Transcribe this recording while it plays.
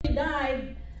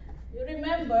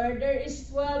remember, there is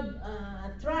 12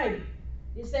 tribes.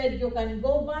 He said you can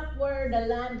go back where the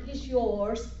land is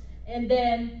yours, and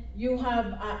then you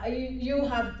have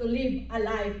to live a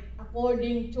life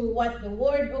according to what the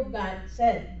Word of God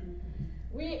said.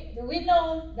 We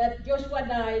know that Joshua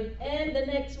died, and the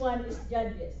next one is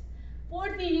Judges.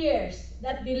 40 years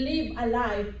that they live a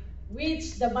life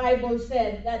which the Bible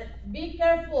said that be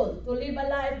careful to live a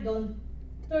life, don't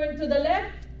turn to the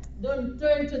left, don't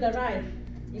turn to the right.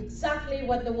 Exactly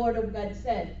what the Word of God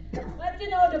said. But you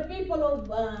know, the people of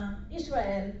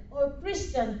Israel, or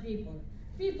Christian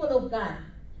people of God,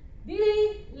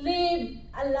 they live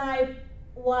a life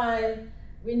while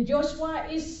when Joshua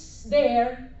is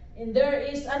there and there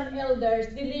is an elders,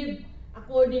 they live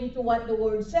according to what the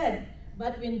Word said.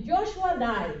 But when Joshua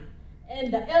died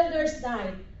and the elders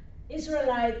died,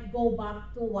 Israelites go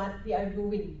back to what they are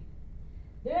doing.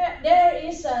 There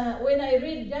is, when I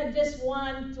read Judges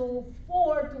 1 to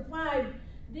 4 to 5,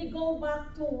 they go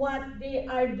back to what they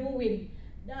are doing.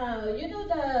 You know,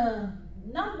 the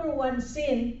number one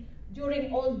sin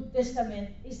during Old Testament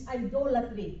is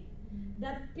idolatry.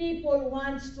 That people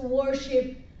wants to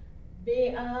worship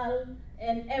Baal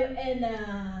and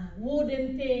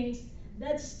wooden things.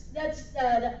 That's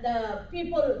the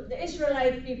people, the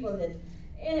Israelite people.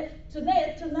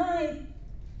 Tonight,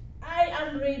 I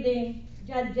am reading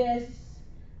Judges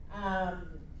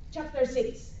chapter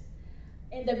 6.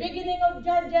 In the beginning of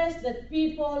Judges, the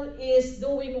people is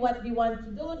doing what they want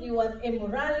to do. They want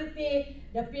immorality.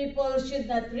 The people should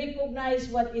not recognize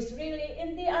what is really,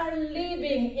 and they are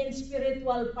living in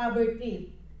spiritual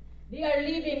poverty. They are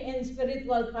living in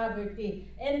spiritual poverty.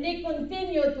 And they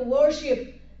continue to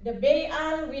worship the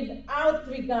Baal without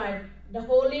regard the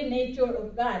holy nature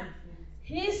of God.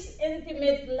 His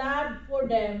intimate love for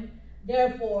them,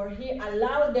 therefore, He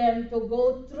allowed them to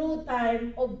go through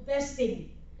time of testing.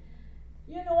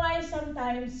 You know why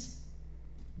sometimes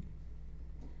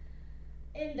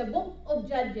in the book of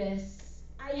Judges,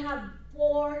 I have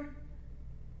 4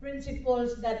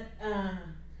 principles that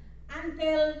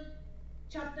until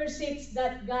chapter 6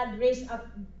 that God raised up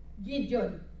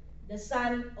Gideon, the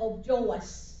son of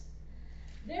Joash.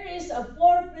 There is a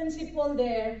 4 principle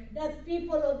there that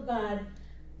people of God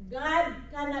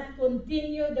cannot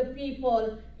continue the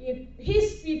people. If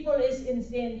His people is in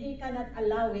sin, He cannot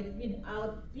allow it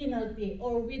without penalty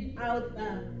or without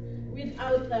where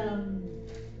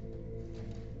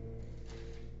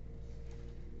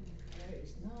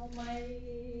is now my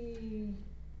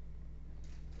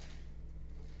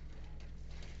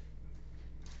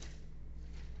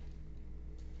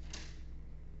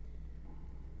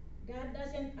God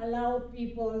doesn't allow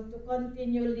people to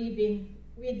continue living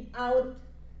without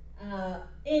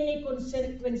any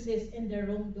consequences in their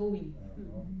wrongdoing.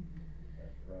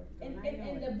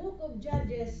 In the book of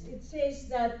Judges, it says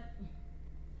that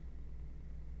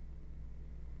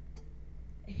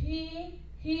he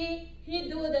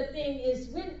do the thing is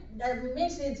with the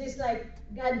message is like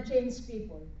God changed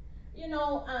people. You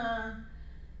know,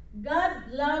 God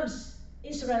loves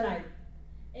Israelite,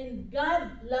 and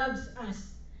God loves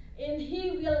us, and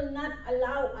He will not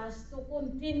allow us to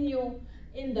continue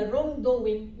in the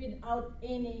wrongdoing without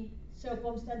any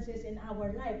circumstances in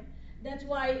our life. That's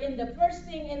why in the first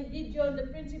thing in Gideon, the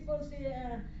principles,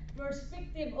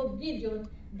 perspective of Gideon,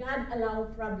 God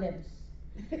allowed problems.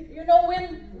 You know,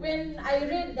 when I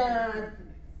read the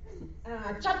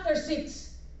chapter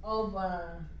 6 of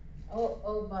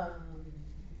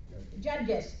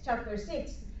Judges, chapter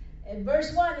 6, and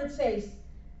verse 1, it says,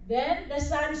 Then the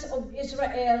sons of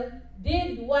Israel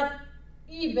did what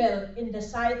evil in the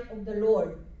sight of the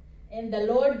Lord, and the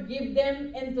Lord gave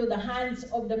them into the hands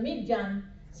of the Midian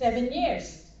 7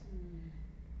 years.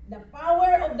 The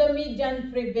power of the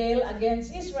Midian prevailed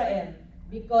against Israel,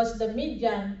 because the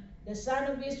Midian, the son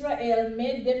of Israel,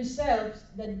 made themselves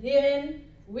the den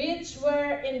which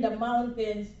were in the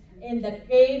mountains, in the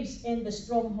caves, in the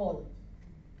stronghold.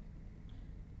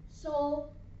 So,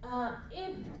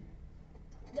 if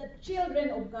the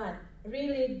children of God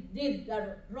really did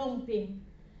the wrong thing,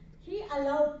 He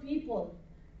allowed people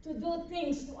to do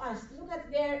things to us. Look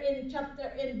at there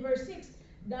in verse 6,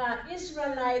 the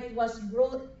Israelite was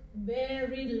brought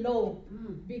very low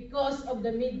because of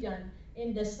the Midian,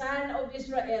 and the son of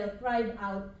Israel cried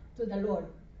out to the Lord.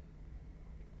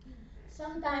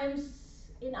 Sometimes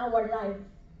in our life,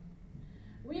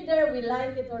 whether we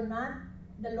like it or not,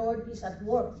 the Lord is at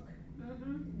work.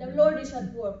 The Lord is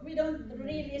at work. We don't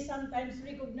really sometimes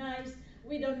recognize,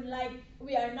 we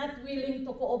are not willing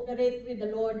to cooperate with the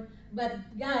Lord, but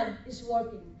God is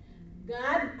working.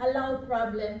 God allowed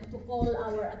problem to call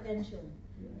our attention.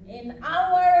 In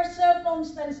our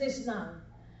circumstances now,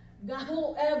 God,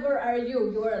 whoever are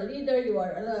you, you are a leader, you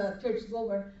are a church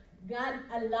goer, God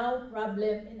allow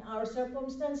problem in our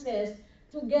circumstances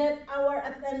to get our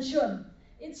attention.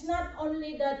 It's not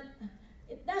only that,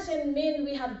 it doesn't mean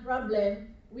we have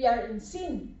problem, we are in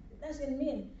sin. It doesn't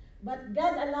mean. But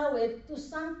God allow it to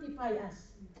sanctify us,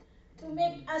 to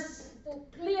make us, to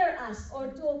clear us, or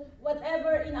to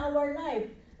whatever in our life,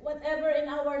 whatever in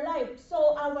our life.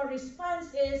 So our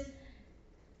response is,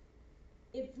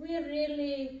 if we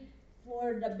really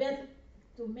for the bet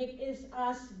to make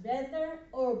us better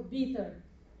or bitter.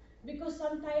 Because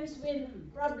sometimes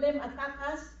when problem attack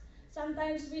us,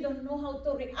 sometimes we don't know how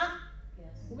to react.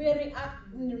 Yes. We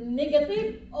react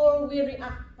negative or we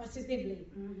react positively.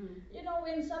 Mm-hmm. You know,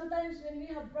 sometimes when we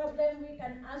have problem, we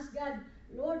can ask God,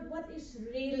 Lord, what is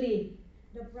really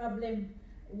the problem?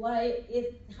 Why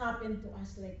it happened to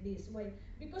us like this? Why?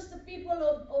 Because the people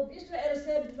of Israel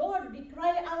said, Lord, they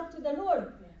cry out to the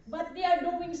Lord. Yes. But they are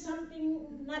doing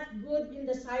something not good in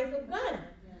the sight of God.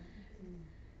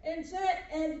 And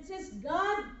it says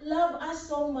God loves us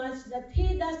so much that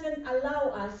He doesn't allow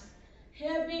us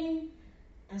having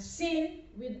a sin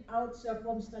without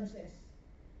circumstances.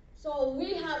 So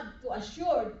we have to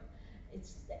assure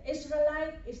it's the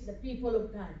Israelite is the people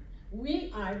of God.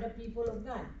 We are the people of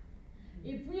God.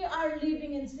 If we are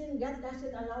living in sin, God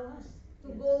doesn't allow us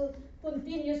to go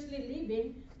continuously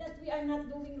living that we are not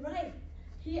doing right.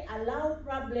 He allows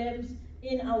problems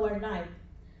in our life.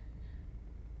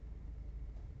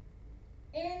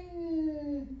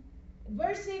 In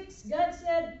verse 6, God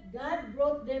said, God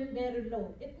brought them very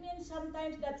low. It means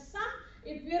sometimes that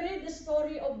if we read the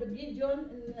story of the Gideon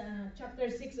in chapter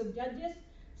 6 of Judges,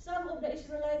 some of the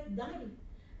Israelites died.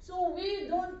 So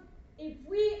if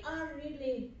we are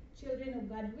really children of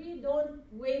God, we don't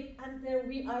wait until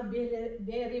we are very,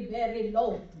 very, very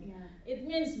low. Yeah. It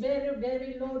means very,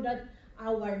 very low that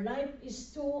our life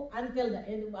is too until the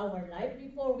end of our life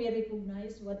before we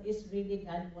recognize what is really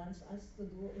God wants us to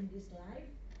do in this life.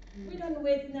 We don't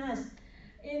wait in us.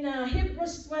 In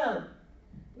Hebrews 12,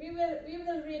 we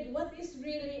will read what is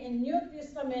really in New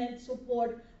Testament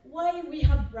support why we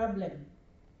have problem.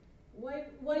 Why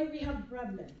we have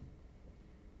problem.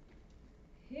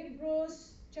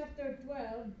 Hebrews chapter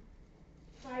 12,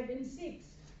 5 and 6.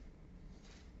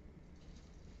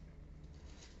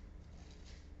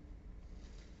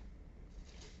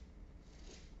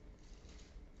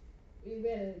 We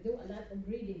will do a lot of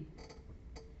reading.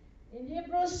 In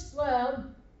Hebrews 12,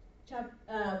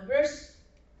 verse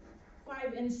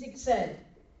 5 and 6 said,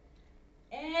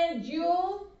 And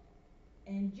you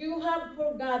have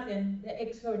forgotten the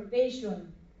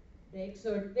exhortation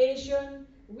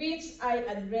which I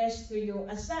address to you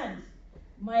as sons.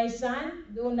 My son,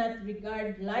 do not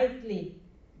regard lightly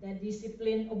the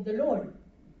discipline of the Lord,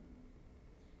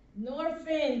 nor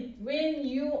faint when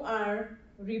you are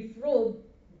reproved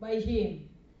by him.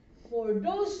 For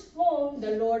those whom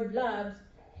the Lord loves,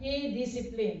 He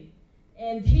disciplines,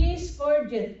 and He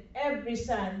scourgeth every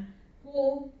son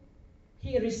who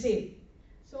He received.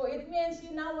 So it means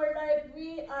in our life,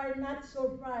 we are not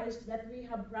surprised that we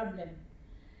have problem.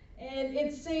 And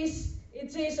it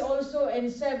says also in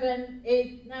 7,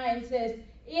 8, 9 says,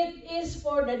 it is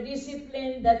for the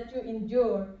discipline that you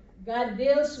endure. God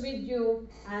deals with you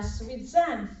as with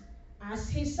sons, as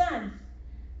His sons.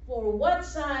 For what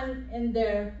son in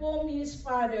there whom his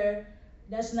father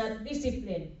does not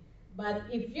discipline? But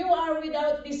if you are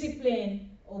without discipline,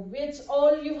 of which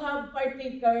all you have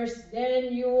partakers,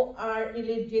 then you are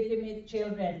illegitimate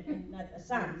children and not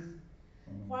sons.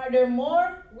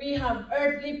 Furthermore, we have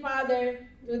earthly father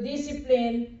to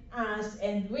discipline us,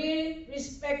 and we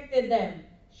respected them.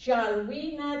 Shall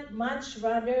we not much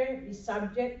rather be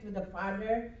subject to the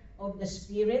Father of the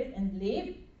Spirit and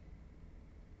live?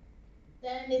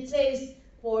 Then it says,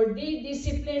 for they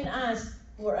discipline us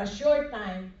for a short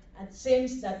time, it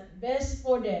seems that best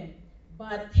for them.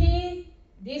 But He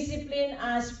disciplined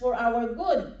us for our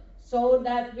good, so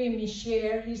that we may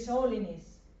share His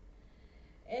holiness.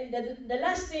 And the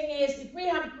last thing is, if we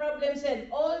have problems, said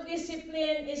all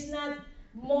discipline is not,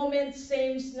 moment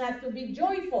seems not to be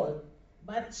joyful,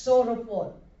 but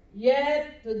sorrowful.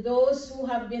 Yet to those who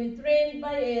have been trained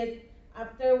by it,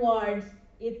 afterwards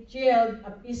it yield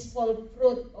a peaceful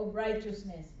fruit of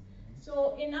righteousness.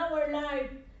 So in our life,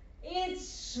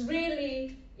 it's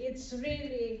really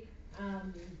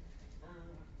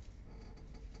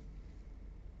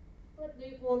what do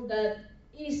you call that?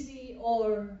 Easy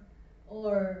or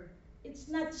it's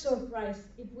not surprise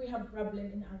if we have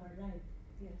problem in our life.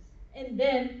 Yes. And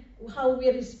then how we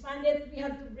responded, we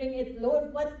have to bring it,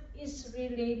 Lord, what is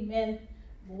really meant?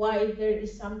 Why there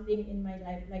is something in my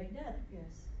life like that? Yes.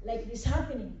 Like this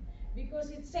happening.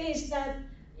 Because it says that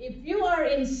if you are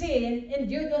in sin and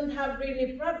you don't have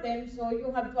really problems, so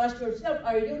you have to ask yourself,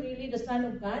 are you really the Son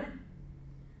of God?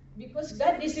 Because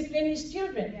God disciplines His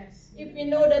children. Yes. If we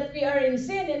know that we are in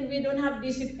sin and we don't have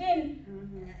discipline,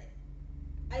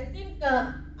 I think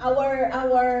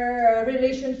our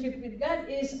relationship with God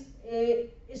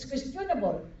is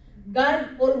questionable.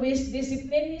 God always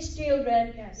disciplines His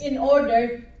children in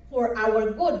order for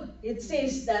our good. It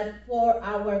says that for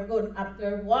our good.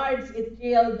 Afterwards, it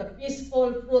yields the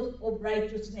peaceful fruit of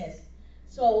righteousness.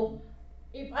 So,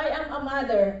 if I am a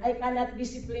mother, I cannot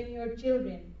discipline your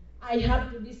children. I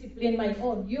have to discipline my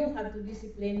own. You have to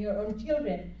discipline your own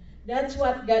children. That's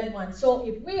what God wants. So,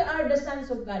 if we are the sons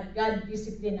of God, God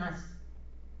discipline us.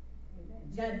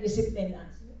 God discipline us.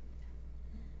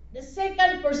 The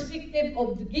second perspective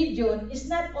of Gideon is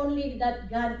not only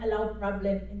that God allows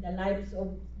problems in the lives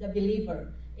of the believer,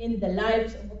 in the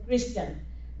lives of a Christian.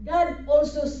 God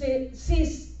also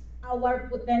sees our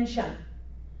potential.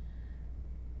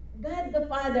 God the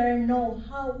Father knows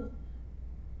how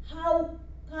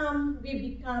come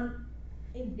we become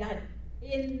in God,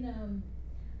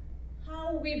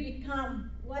 how we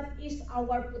become, what is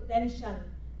our potential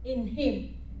in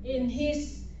Him, in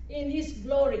His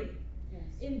glory.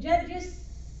 In Judges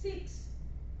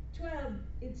 6:12,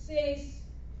 it says,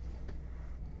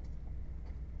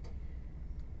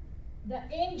 the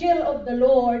angel of the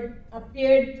Lord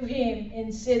appeared to him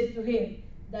and said to him,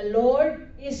 the Lord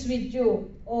is with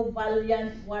you, O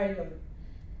valiant warrior.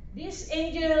 This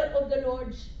angel of the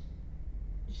Lord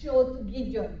showed to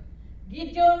Gideon.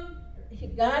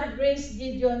 God raised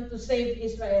Gideon to save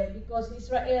Israel because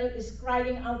Israel is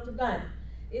crying out to God.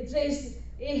 It says,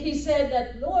 he said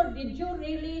that, Lord, did you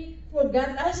really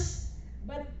forget us?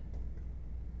 But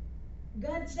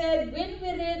God said, when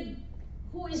we read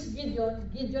who is Gideon,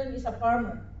 Gideon is a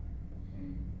farmer.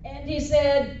 And he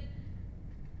said,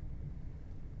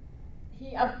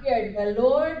 he appeared, the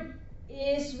Lord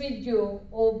is with you,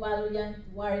 O valiant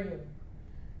warrior.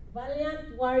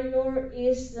 Valiant warrior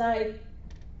is like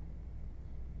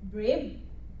brave,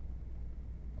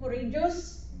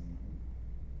 courageous.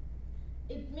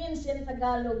 It means in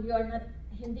Tagalog, you are not,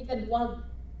 hindi ka duwag,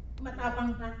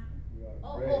 matapang ka.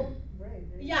 Brave.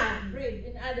 Yeah, brave.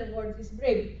 In other words, is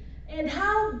brave. And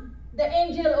how the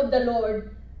angel of the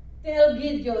Lord tell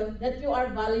Gideon that you are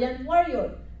valiant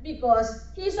warrior? Because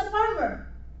he is a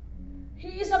farmer.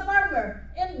 He is a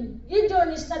farmer. And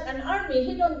Gideon is not an army.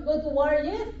 He don't go to war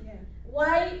yet. Yeah.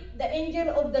 Why the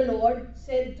angel of the Lord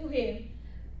said to him,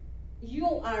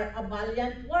 you are a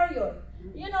valiant warrior.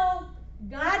 You know,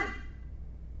 God,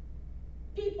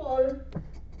 people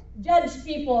judge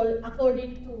people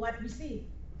according to what we see.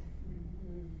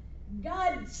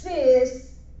 God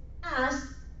sees us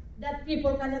that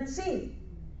people cannot see.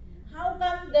 How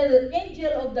come the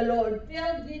angel of the Lord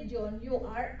tell Gideon, you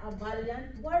are a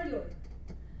valiant warrior?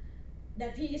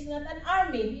 That he is not an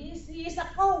army. He is a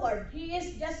coward. He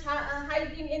is just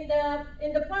hiding in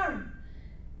the farm.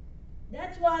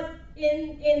 That's what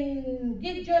in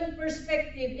Gideon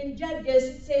perspective, in Judges,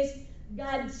 it says,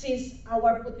 God sees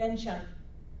our potential.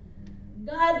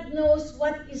 God knows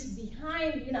what is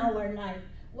behind in our life,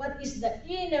 what is the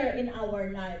inner in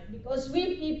our life. Because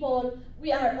we people,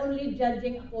 we are only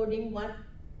judging according what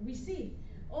we see.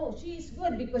 Oh, she is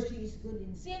good because she is good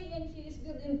in singing, she is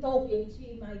good in talking,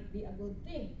 she might be a good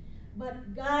thing.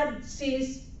 But God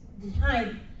sees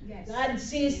behind. Yes. God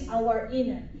sees our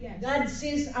inner. Yes. God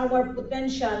sees our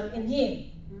potential in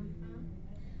Him.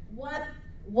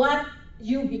 What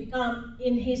you become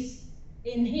in Him.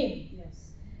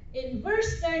 Yes. In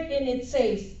verse 13 it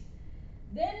says,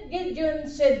 then Gideon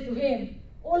said to him,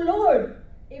 O Lord,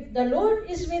 if the Lord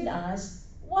is with us,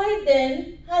 why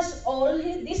then has all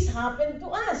this happened to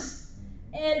us?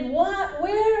 And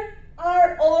where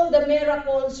are all the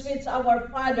miracles which our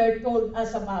father told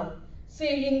us about,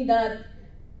 saying that,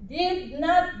 did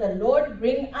not the Lord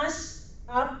bring us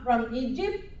up from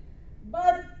Egypt?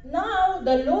 But now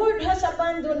the Lord has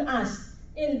abandoned us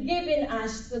and given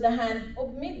us to the hand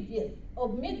of Midian.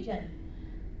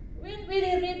 When we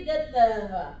read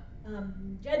that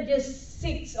Judges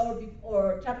 6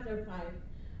 or chapter 5,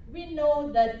 we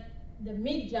know that the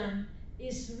Midian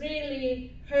is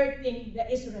really hurting the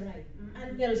Israelites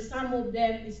until some of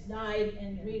them is died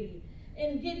and really.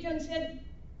 And Gideon said,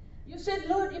 you said,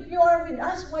 Lord, if you are with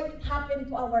us, why it happened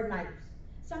to our lives?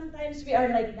 Sometimes we are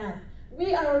like that.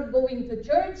 We are going to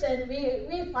church and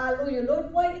we follow you,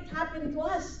 Lord, why it happened to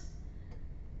us?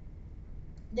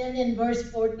 Then in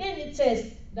verse 14 it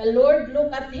says, the Lord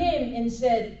looked at him and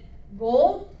said,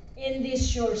 go in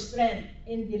this your strength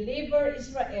and deliver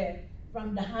Israel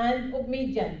from the hand of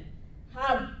Midian.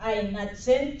 Have I not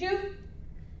sent you?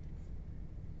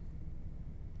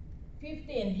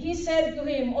 15. He said to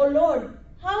him, O Lord,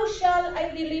 how shall I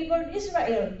deliver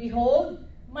Israel? Behold,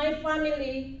 my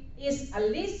family is a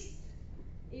least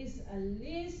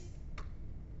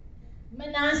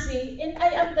Manasseh, and I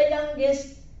am the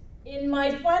youngest in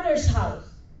my father's house.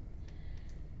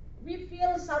 We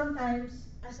feel sometimes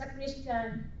as a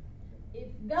Christian, if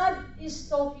God is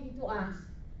talking to us,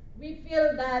 we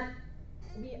feel that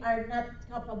we are not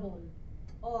capable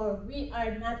or we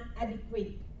are not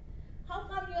adequate. How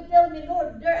come you tell me,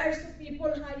 Lord, there are some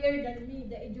people higher than me,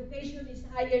 the education is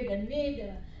higher than me,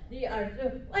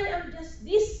 I am just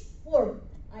this poor.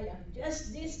 I am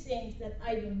just these things that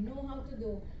I don't know how to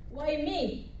do. Why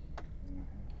me?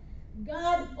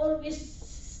 God always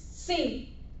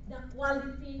see the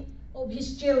quality of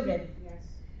His children. Yes.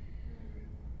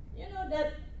 You know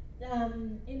that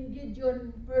in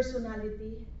Gideon's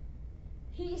personality,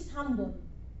 he is humble.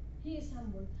 He is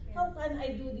humble. Yeah. How can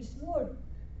I do this, Lord?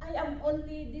 I am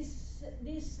only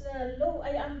this low.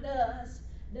 I am the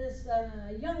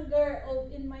younger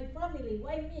in my family.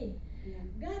 Why me? Yeah.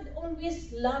 God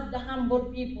always loved the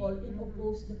humble people and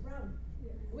oppose the proud.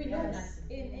 We know that.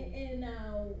 Yes.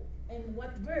 In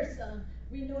what verse?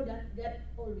 We know that God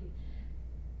always.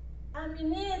 I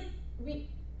mean,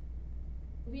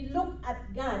 we look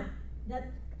at God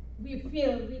that we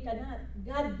feel we cannot.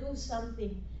 God do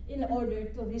something in order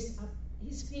to raise up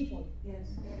His people.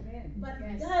 Yes. Amen. But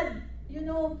yes. God,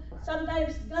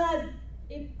 sometimes God,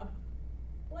 if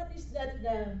what is that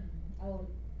the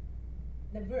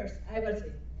verse I will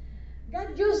say?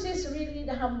 God uses really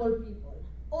the humble people,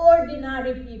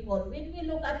 ordinary people. When we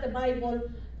look at the Bible,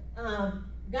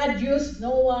 God used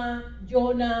Noah,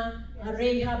 Jonah, Yes.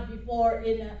 Rahab before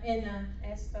in a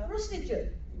Esther. prostitute.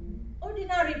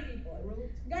 Ordinary people. Ruth.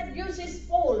 God uses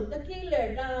Paul, the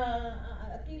killer,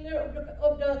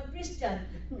 of the Christian.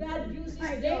 God uses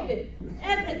I know. David.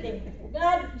 Everything.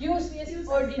 God uses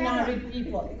ordinary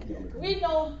people. We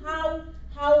know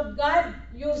how God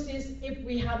uses if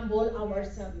we humble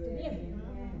ourselves to Him.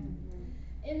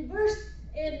 In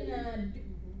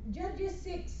Judges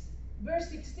 6, verse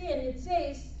 16, it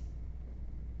says,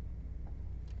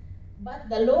 but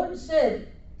the Lord said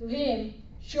to him,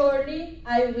 surely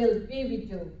I will be with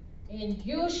you, and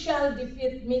you shall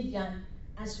defeat Midian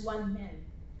as one man.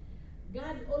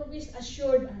 God always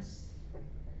assured us,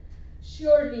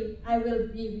 surely I will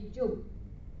be with you.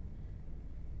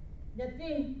 The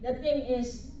thing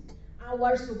is,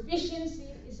 our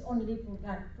sufficiency is only from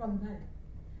God.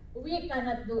 We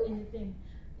cannot do anything.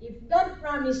 If God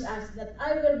promised us that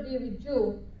I will be with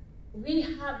you, we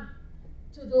have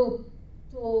to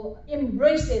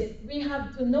embrace it. We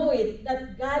have to know it,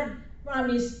 that God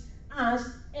promised us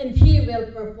and He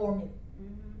will perform it.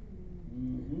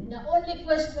 Mm-hmm. The only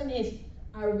question is,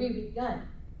 are we with God?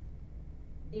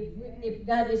 If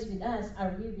God is with us,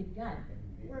 are we with God?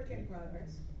 Work in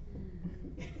progress.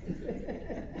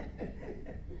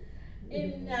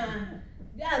 In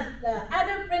the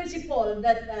other principle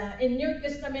that in New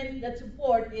Testament that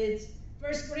support is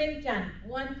 1 Corinthians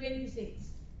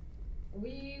 1:26.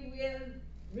 We will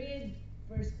read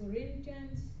 1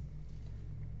 Corinthians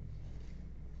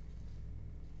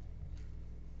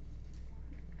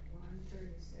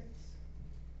 1:36.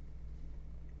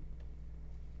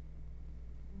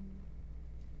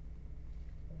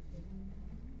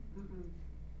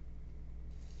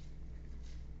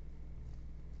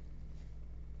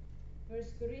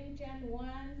 First Corinthians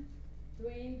 1:26.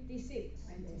 26.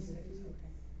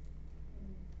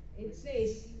 It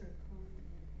says,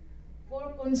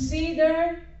 for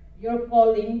consider your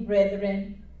calling,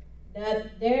 brethren,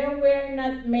 that there were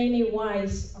not many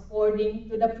wise according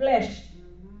to the flesh,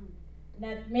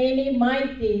 not many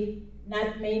mighty,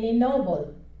 not many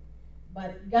noble.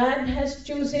 But God has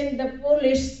chosen the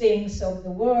foolish things of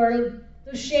the world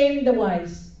to shame the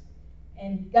wise.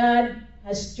 And God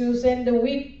has chosen the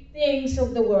weak things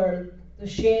of the world to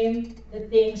shame the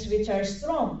things which are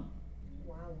strong.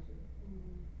 Wow.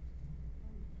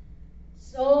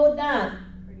 So that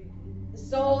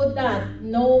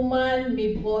no man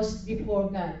may boast before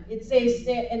God. It says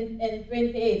there in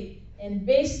 28, and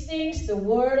base things the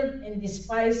world and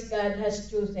despise God has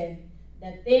chosen,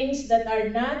 the things that are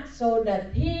not, so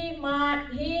that he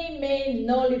may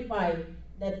nullify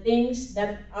the things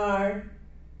that are,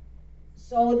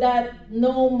 so that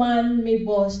no man may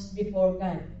boast before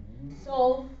God.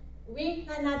 So we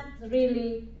cannot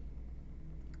really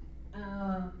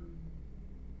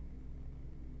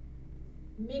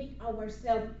make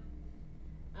ourselves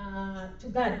to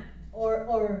God,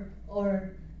 or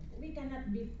we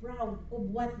cannot be proud of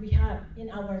what we have in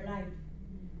our life.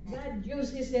 God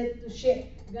uses it to shame.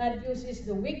 God uses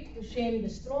the weak to shame the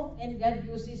strong, and God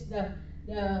uses the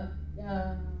the,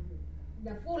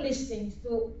 the foolish things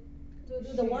to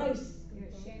do the wise. Yeah,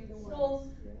 shame the So wise.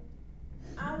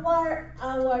 our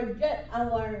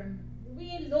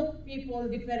we look people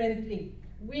differently.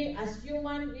 We as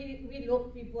human we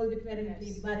look people differently,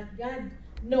 Yes. but God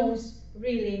knows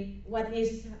really what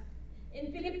is in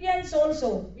Philippians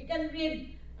also. We can read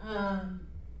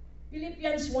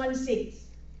Philippians 1:6.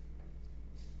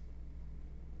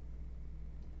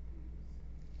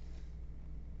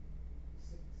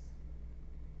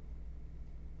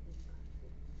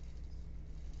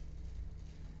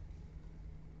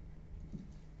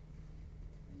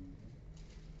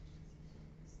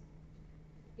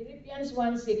 Philippians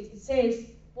 1:6, it says,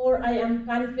 "For I am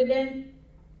confident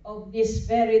of this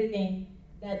very thing,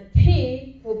 that he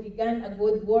who began a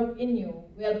good work in you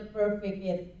will perfect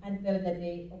it until the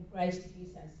day of Christ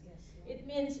Jesus." Yes. It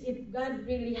means if God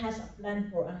really has a plan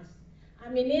for us, I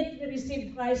mean, if we receive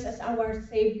Christ as our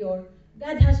Savior,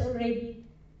 God has already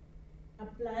a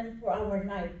plan for our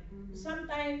life. Mhm.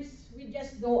 Sometimes we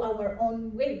just go our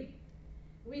own way.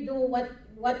 We do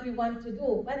what we want to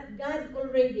do. But God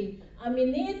already, a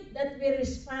minute that we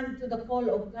respond to the call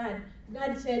of God,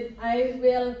 God said, I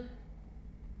will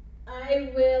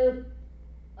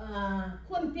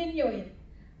continue it,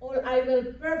 or I will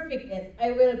perfect it.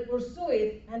 I will pursue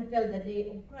it until the day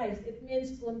of Christ. It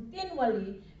means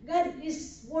continually, God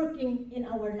is working in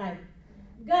our life.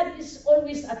 God is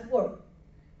always at work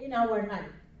in our life.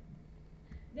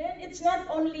 Then it's not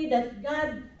only that God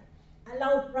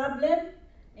allow problem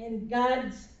and God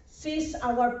sees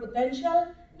our potential.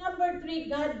 Number three,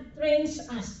 God trains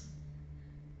us.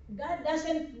 God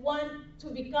doesn't want to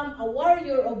become a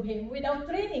warrior of Him without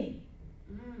training.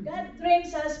 Mm. God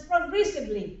trains us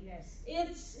progressively. Yes.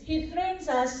 He trains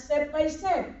us step by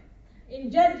step. In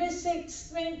Judges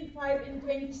 6:25 and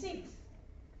 26.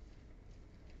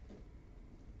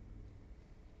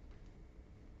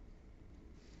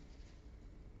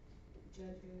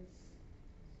 Judges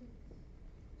 6:25.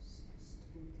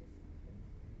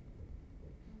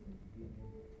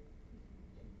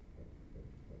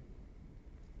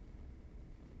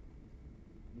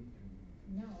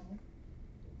 Now,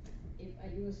 if I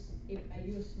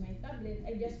use my tablet,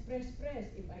 I just press.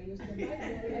 If I use the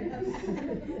Bible, I have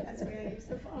That's why I use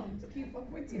the phone to keep up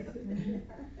with you.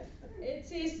 It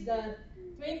says that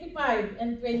 25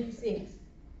 and 26.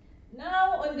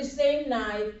 Now on the same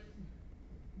night,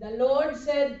 the Lord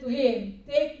said to him,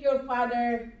 "Take your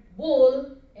father bull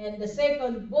and the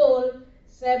second bull,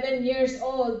 7 years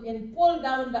old, and pull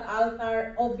down the altar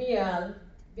of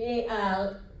Baal,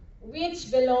 which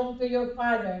belonged to your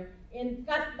father, and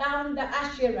cut down the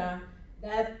Asherah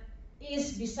that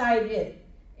is beside it,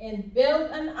 and build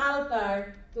an altar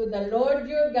to the Lord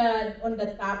your God on the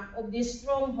top of this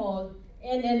stronghold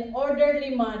in an orderly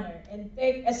manner, and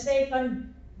take a second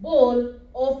bull,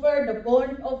 offer the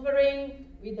burnt offering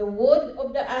with the wood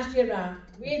of the Asherah,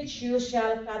 which you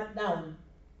shall cut down."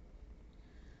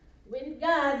 When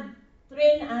God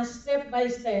trains us step by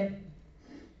step,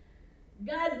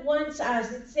 God wants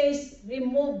us, it says,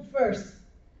 remove first.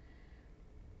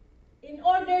 In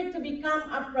order to become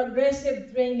a progressive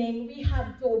training, we have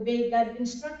to obey God's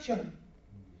instruction.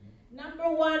 Number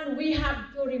one, we have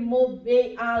to remove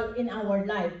Baal in our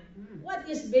life. What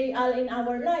is Baal in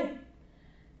our life?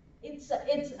 It's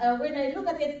when I look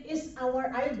at it, it's our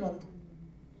idol.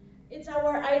 It's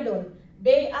our idol.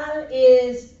 Baal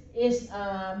is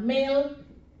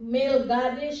male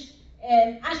goddess,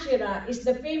 and Asherah is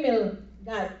the female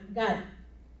god.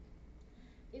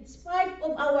 It's part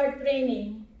of our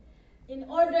training in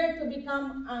order to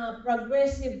become a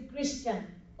progressive Christian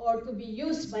or to be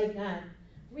used by God.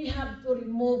 We have to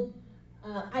remove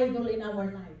idol in our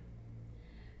life.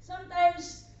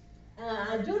 Sometimes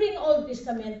during Old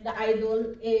Testament, the idol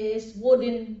is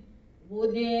wooden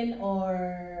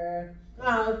or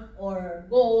calf or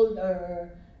gold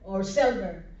or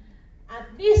silver. At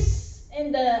this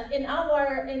in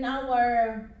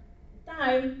our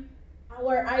time,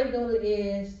 our idol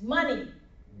is money,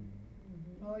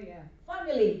 Oh yeah.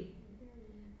 family,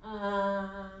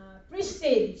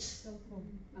 prestige.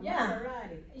 A Yeah.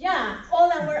 Maserati. Yeah,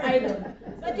 all our idol.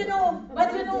 But you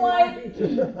know why?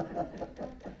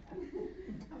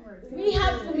 We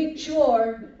have to make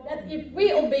sure that if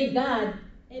we obey God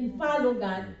and follow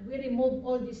God, we remove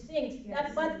all these things.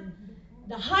 But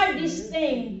the hardest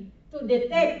thing to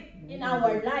detect in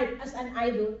our life as an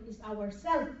idol is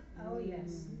ourself. Oh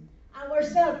yes.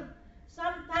 Ourself.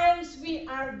 Sometimes we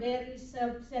are very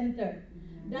self-centered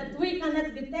that we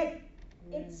cannot detect.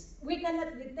 We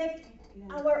cannot detect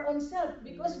Yeah. our own self,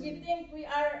 because we think we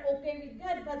are okay with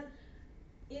God, but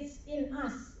it's in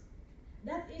us.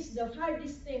 That is the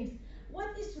hardest thing.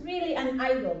 What is really an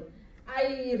idol?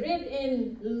 I read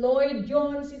in Lloyd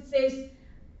Jones, it says,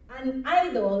 an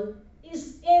idol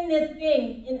is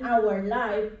anything in our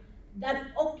life that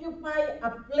occupy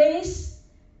a place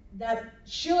that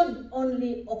should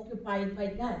only occupied by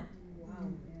God.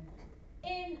 Wow.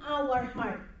 In our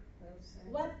heart. Well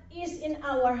said. What is in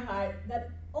our heart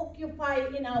that occupy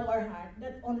in our heart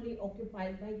that only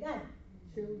occupied by God?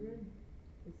 Children,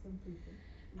 for some people.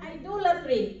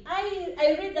 Idolatry.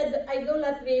 I read that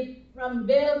idolatry from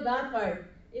Bill Gothard.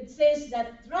 It says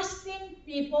that trusting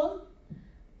people,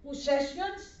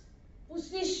 possessions,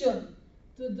 position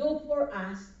to do for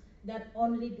us that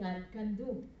only God can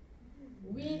do.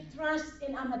 We trust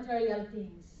in our material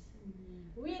things.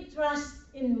 We trust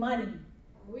in money.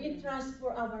 We trust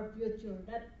for our future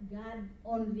that God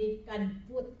only can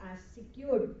put us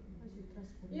secured.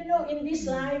 You know, in this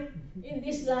life,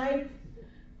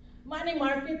 money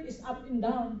market is up and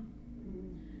down.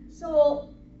 So,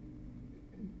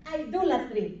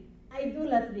 idolatry.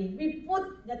 We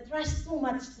put the trust, too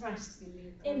much trust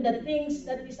in the things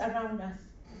that is around us.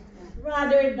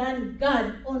 Rather than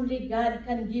God, only God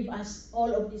can give us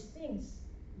all of these things.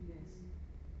 Yes.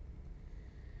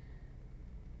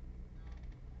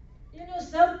 You know,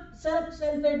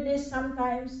 self-centeredness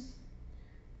sometimes,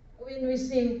 when we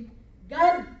say,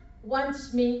 God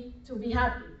wants me to be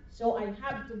happy, so I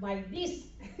have to buy this,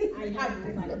 I have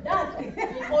to buy that, in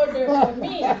order for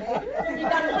me to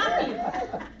become happy.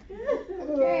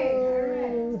 Okay,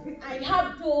 all right. I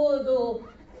have to do,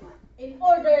 in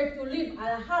order to live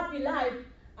a happy life,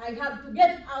 I have to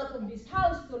get out of this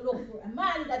house to look for a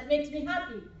man that makes me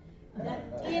happy. That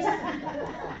is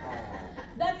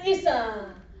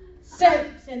a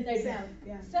self-centeredness. Self,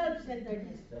 yeah.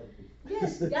 Self-centeredness.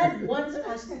 Yes, God wants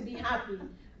us to be happy,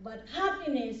 but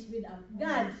happiness without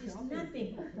God is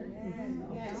nothing.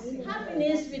 Yes.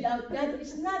 Happiness without God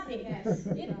is nothing. Yes.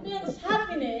 It means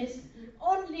happiness,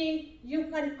 only you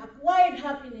can acquire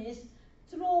happiness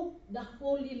through the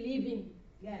holy living.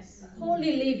 Yes.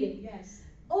 Holy living. Yes.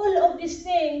 All of these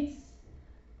things,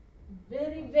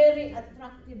 very, very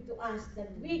attractive to us,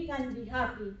 that we can be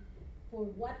happy for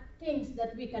what things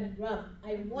that we can grab.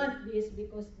 I want this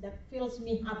because that feels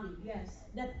me happy. Yes.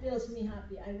 That feels me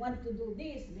happy. I want to do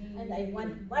this, and I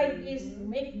want to buy this to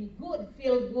make me good,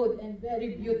 feel good, and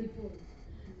very beautiful.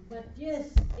 But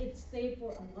yes, it stays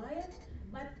for a while,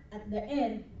 but at the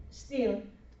end, still,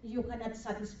 you cannot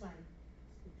satisfy.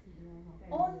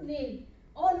 Only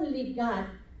God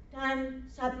can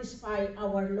satisfy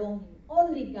our longing.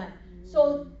 Only God.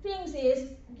 So things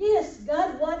is, yes,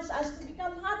 God wants us to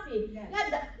become happy. Yes.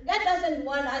 God doesn't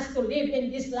want us to live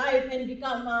in this life and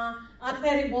become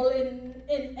terrible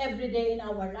in every day in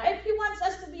our life. He wants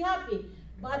us to be happy.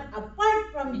 But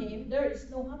apart from Him, there is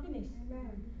no happiness.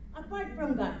 Amen. Apart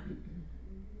from God.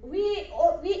 We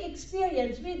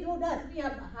experience, we do that. We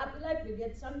have a happy life, we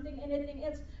get something, anything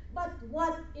else. But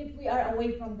what if we are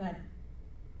away from God?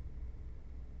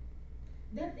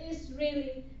 That is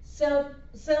really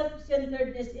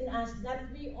self-centeredness in us, that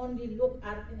we only look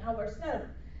at in ourselves.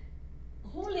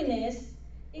 Holiness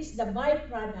is the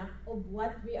byproduct of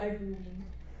what we are doing.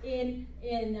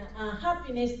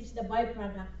 Happiness is the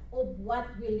byproduct of what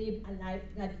we live a life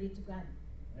godly to God.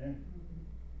 Yeah.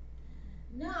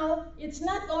 Now, it's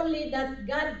not only that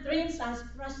God trains us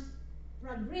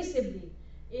progressively.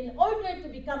 In order to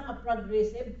become a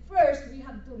progressive, first we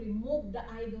have to remove the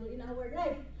idol in our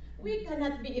life. We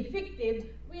cannot be effective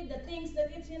with the things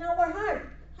that it's in our heart.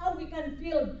 How we can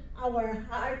fill our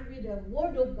heart with the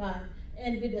Word of God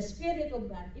and with the Spirit of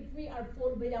God if we are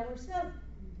full by ourselves.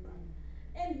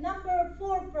 And number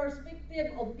 4,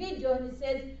 perspective of Gideon, it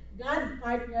says, God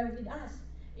partnered with us.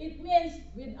 It means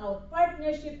without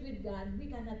partnership with God, we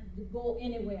cannot go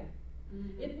anywhere.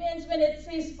 It means when it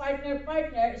says partner,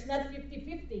 it's not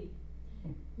 50-50.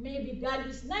 Maybe God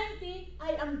is 90,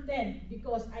 I am 10,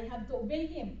 because I have to obey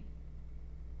Him.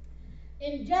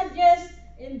 In Judges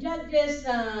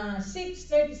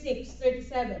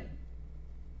 6:36-37,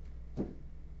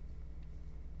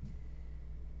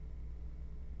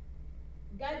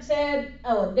 God said,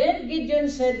 then Gideon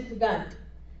said to God,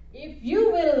 if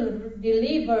you will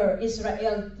deliver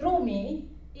Israel through me,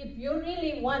 if you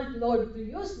really want, Lord, to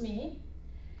use me,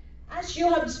 as you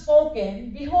have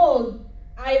spoken, behold,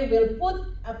 I will put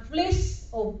a fleece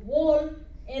of wool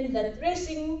in the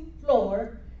threshing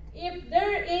floor. If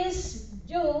there is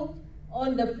dew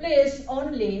on the fleece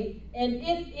only, and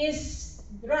it is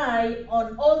dry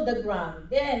on all the ground,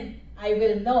 then I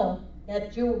will know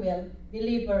that you will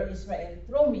deliver Israel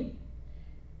through me.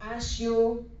 as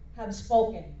you have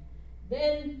spoken.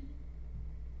 Then,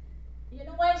 you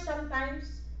know why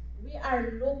sometimes we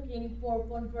are looking for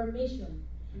confirmation.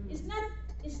 It's not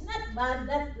it's not bad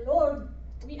that Lord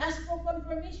we ask for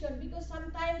confirmation, because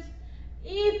sometimes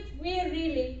if we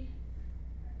really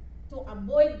to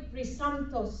avoid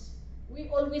presumptuous, we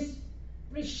always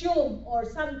presume or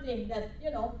something that,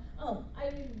 oh,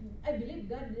 I believe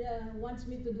God wants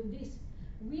me to do this.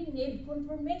 We need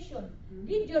confirmation.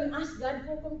 Gideon asked God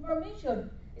for confirmation.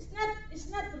 It's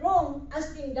not wrong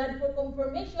asking God for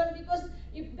confirmation, because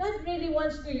if God really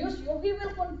wants to use you, He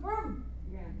will confirm.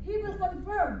 Yeah. He will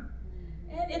confirm.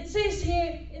 And it says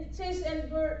here, it says in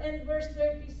verse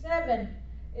 37,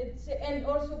 and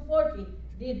also 40,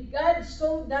 did God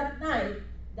saw that night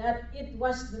that it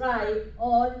was dry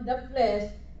on the flesh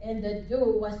and the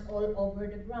dew was all over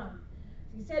the ground.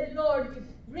 He said, Lord, if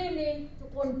really to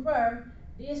confirm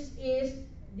this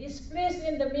place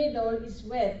in the middle is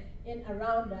wet and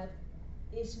around that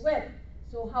is wet.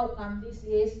 So how come this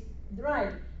is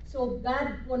dry? So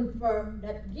God confirmed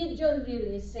that Gideon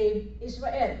really saved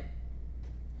Israel.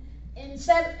 In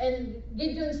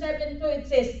Gideon 7:2 it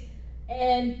says,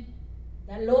 and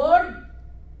the Lord,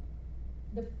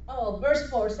 verse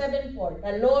 4, 7:4,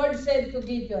 the Lord said to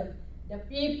Gideon, the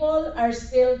people are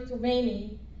still too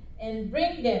many, and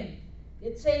bring them.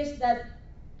 It says that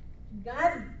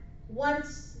God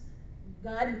wants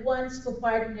to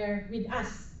partner with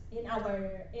us in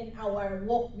our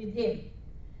walk with Him.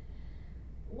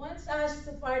 Wants us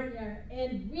to partner,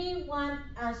 and we want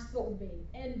us to obey.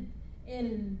 And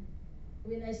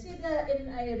when I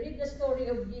read the story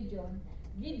of Gideon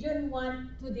want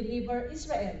to deliver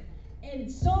Israel,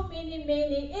 and so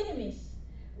many enemies.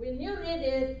 When you read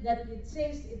it, that it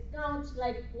says it counts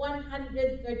like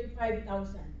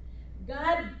 135,000.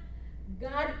 God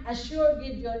assured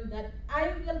Gideon that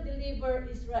I will deliver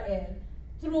Israel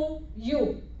through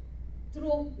you.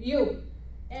 Through you.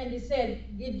 And he said,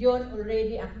 Gideon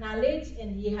already acknowledged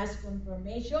and he has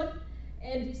confirmation.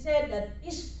 And he said that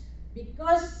is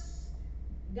because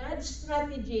God's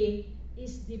strategy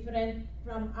is different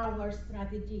from our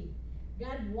strategy.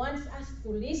 God wants us to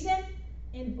listen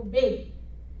and obey.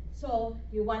 So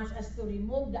He wants us to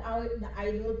remove the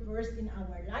idol first in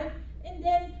our life. And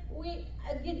then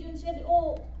Gideon said,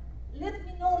 oh, let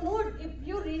me know, Lord, if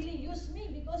you really use me,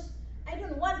 because I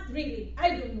don't want.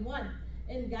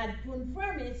 And God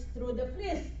confirmed it through the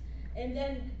fleece. And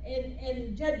then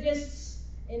in Judges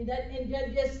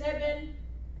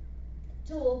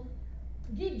 7:2,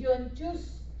 Gideon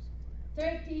chose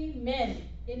 30 men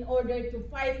in order to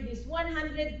fight these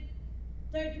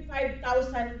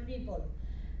 135,000 people.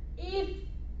 If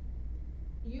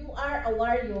you are a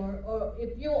warrior, or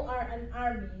if you are an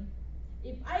army,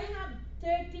 if I have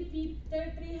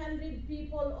 300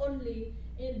 people only,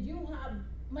 and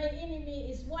my enemy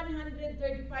is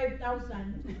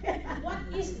 135,000, what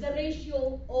is the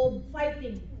ratio of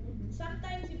fighting?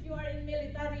 Sometimes if you are in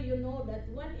military, you know that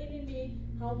one enemy,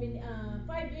 how many,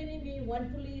 5 enemy,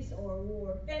 1 police,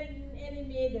 or 10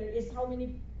 enemy, there is how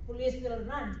many police will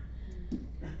run.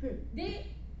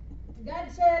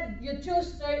 God said, you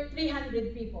choose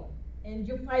 300 people, and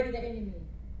you fight the enemy.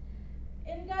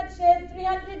 And God said,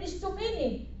 300 is too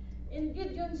many. And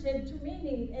Gideon said, too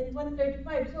many, and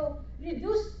 135. So,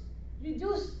 reduce.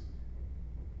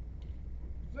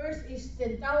 First is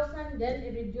 10,000, then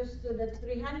it reduced to the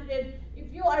 300.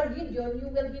 If you are Gideon, you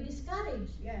will be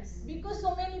discouraged. Yes. Because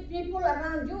so many people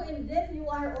around you, and then you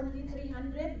are only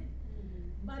 300.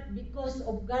 But because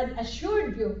of God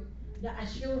assured you, the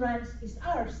assurance is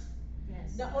ours.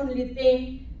 Yes. The only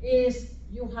thing is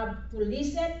you have to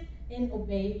listen and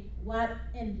obey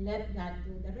and let God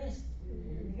do the rest.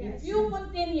 Yes. If you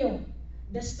continue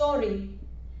the story,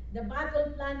 the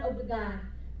battle plan of God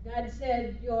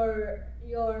said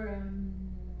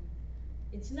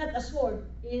it's not a sword,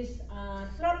 it's a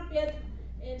trumpet,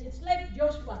 and it's like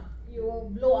Joshua. You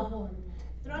blow a horn,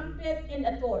 trumpet and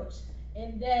a torch,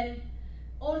 and then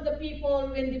all the people,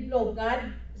 when they blow,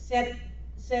 God set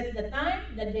the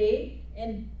time, the day,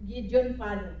 and Gideon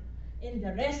followed, and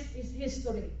the rest is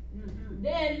history.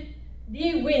 Then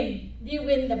they win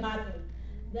the battle.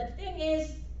 The thing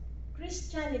is,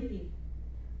 Christianity,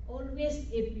 always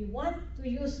if we want to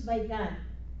use by God,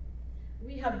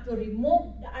 we have to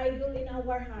remove the idol in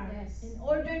our heart. Yes. In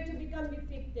order to become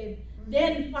effective.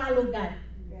 Then follow God.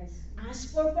 Yes.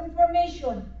 Ask for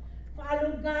confirmation.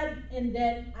 Follow God, and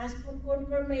then ask for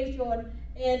confirmation,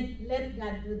 and let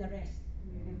God do the rest.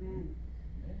 Amen.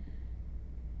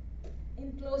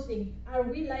 In closing, are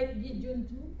we like Gideon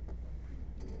too?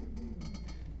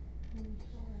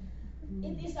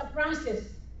 It is a process.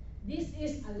 This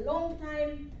is a long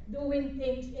time doing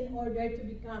things in order to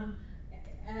become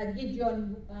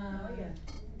Gideon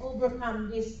overcome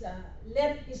this,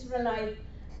 let Israelite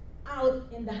out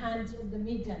in the hands of the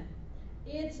Midian.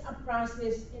 It's a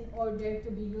process in order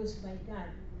to be used by God.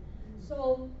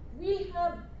 So we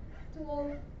have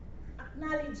to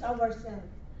acknowledge ourselves.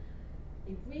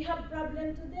 If we have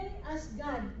problem today, ask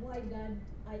God, why God,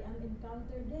 I am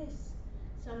encountered this.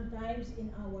 Sometimes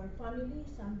in our family,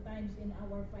 sometimes in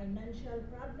our financial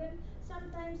problem,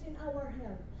 sometimes in our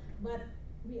health. But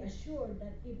we assure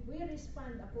that if we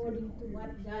respond according to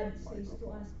what God says to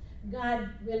us, God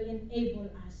will enable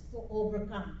us to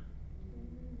overcome.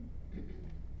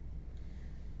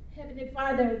 Heavenly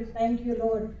Father, we thank you,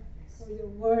 Lord, for your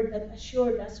word that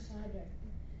assured us, Father.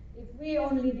 If we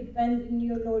only depend in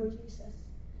you, Lord Jesus,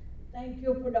 thank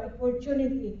you for the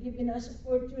opportunity, giving us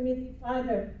opportunity,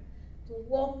 Father, to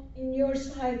walk in your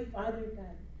side, Father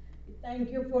God. We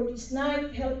thank you for this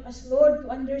night. Help us, Lord, to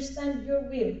understand your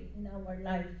will in our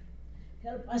life.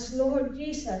 Help us, Lord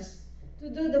Jesus, to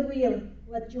do the will,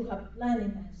 what you have planned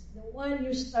in us, the one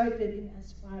you started in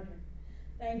us, Father.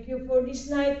 Thank you for this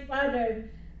night, Father.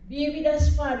 Be with us,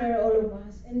 Father, all of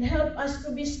us, and help us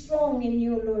to be strong in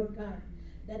you, Lord God.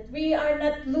 That we are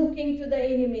not looking to the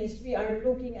enemies, we are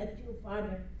looking at you,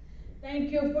 Father.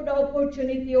 Thank you for the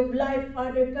opportunity of life,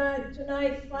 Father God.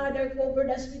 Tonight, Father, covered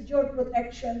us with your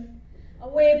protection.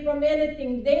 Away from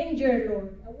anything, danger, Lord.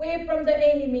 Away from the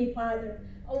enemy, Father.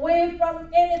 Away from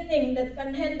anything that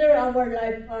can hinder our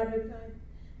life, Father God.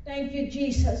 Thank you,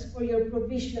 Jesus, for your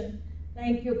provision.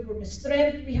 Thank you for the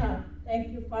strength we have.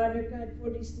 Thank you, Father God, for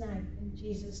this night. In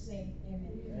Jesus' name,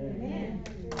 amen.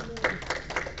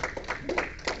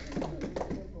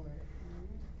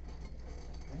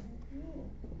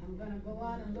 I'm gonna go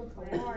out and look for more.